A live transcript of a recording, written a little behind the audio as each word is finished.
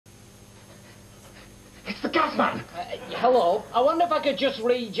It's the gas man. Hello. I wonder if I could just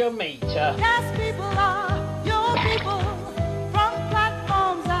read your meter. Gas people are your people from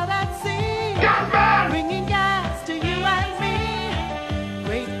platforms out at sea. Gas man! Bringing gas to you and me.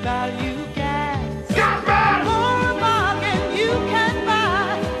 Great value gas. Gas man! For a bargain you can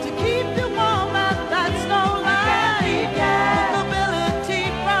buy to keep you warm and that's no lie.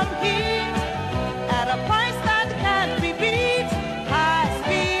 Mobility from heat at a price that can't be beat.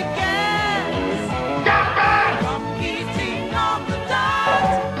 High-speed gas. Gas man! From heating on the dot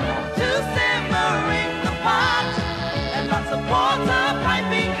to simmering the pot, and lots of water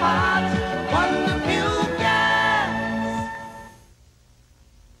piping hot. Wonderful gas.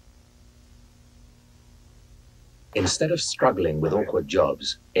 Instead of struggling with awkward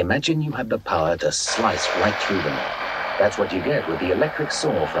jobs, imagine you had the power to slice right through them. That's what you get with the electric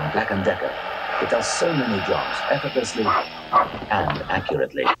saw from Black & Decker. It does so many jobs effortlessly and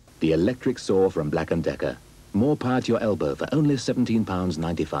accurately. The electric saw from Black & Decker. More power to your elbow for only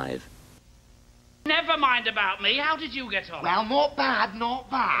 £17.95. Never mind about me. How did you get on? Well, not bad, not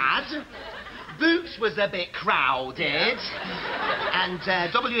bad. Boots was a bit crowded. And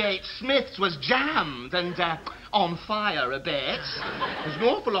W.H. Smith's was jammed and on fire a bit. There's an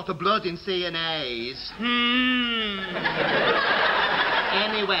awful lot of blood in C&A's.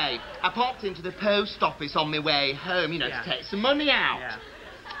 Anyway, I popped into the post office on my way home, to take some money out. Yeah.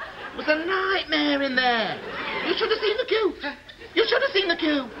 It was a nightmare in there. You should have seen the queue. You should have seen the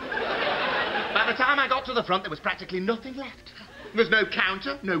queue. By the time I got to the front, there was practically nothing left. There was no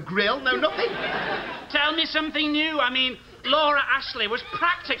counter, no grill, no nothing. Tell me something new. I mean, Laura Ashley was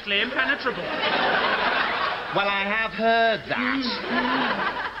practically impenetrable. Well, I have heard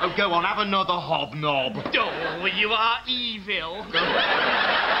that. Oh, go on, have another hobnob. Oh, you are evil.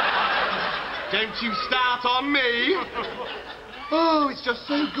 Don't you start on me. Oh, it's just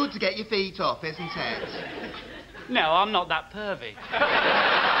so good to get your feet up, isn't it? No, I'm not that pervy.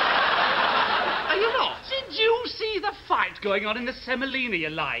 Are you not? Did you see the fight going on in the Semolina you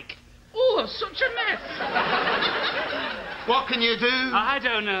like? Oh, such a mess. What can you do? I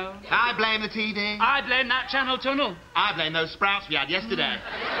don't know. I blame the TV. I blame that Channel Tunnel. I blame those sprouts we had yesterday.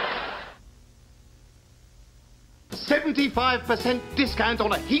 75% discount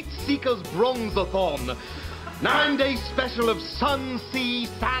on a Heat Seekers Bronze-a-thon. 9-day special of sun, sea,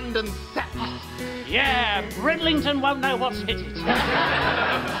 sand and sets. Yeah, Bridlington won't know what's hit it.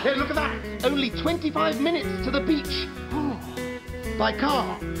 Hey, look at that. Only 25 minutes to the beach. By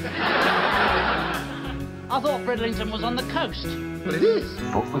car. I thought Bridlington was on the coast. Well, it is.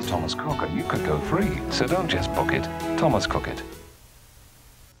 Book with Thomas Cook and you could go free. So don't just book it. Thomas Cook it.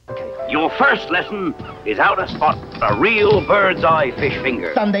 Your first lesson is how to spot a real bird's eye fish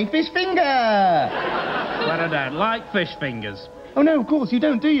finger. Sunday fish finger. But I don't like fish fingers. Oh, no, of course, you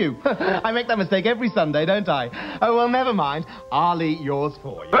don't, do you? I make that mistake every Sunday, don't I? Oh, well, never mind. I'll eat yours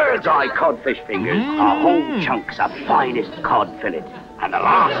for you. Bird's eye codfish fingers are whole chunks of finest cod fillet. And the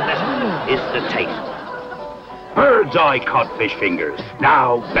last lesson is the taste. Bird's eye codfish fingers,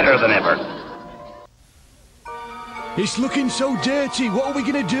 now better than ever. It's looking so dirty. What are we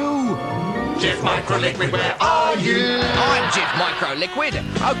going to do? Jif Micro Liquid, where are you? I'm Jif Micro Liquid.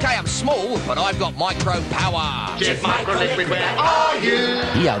 Okay, I'm small, but I've got micro power. Jif Micro Liquid, where are you?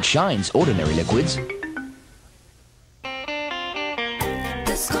 He outshines ordinary liquids.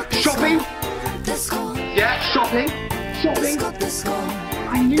 Shopping? Yeah, shopping. Shopping.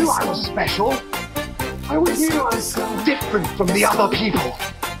 I knew I was special. I always knew I was different from the other people.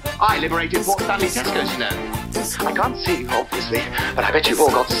 I liberated Port Stanley Tesco's, you know. I can't see you, obviously, but I bet you've all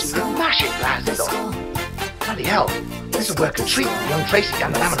got smashing glasses on. Bloody hell, this would work a treat for young Tracy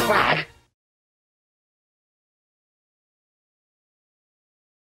down the Lamb and Flag.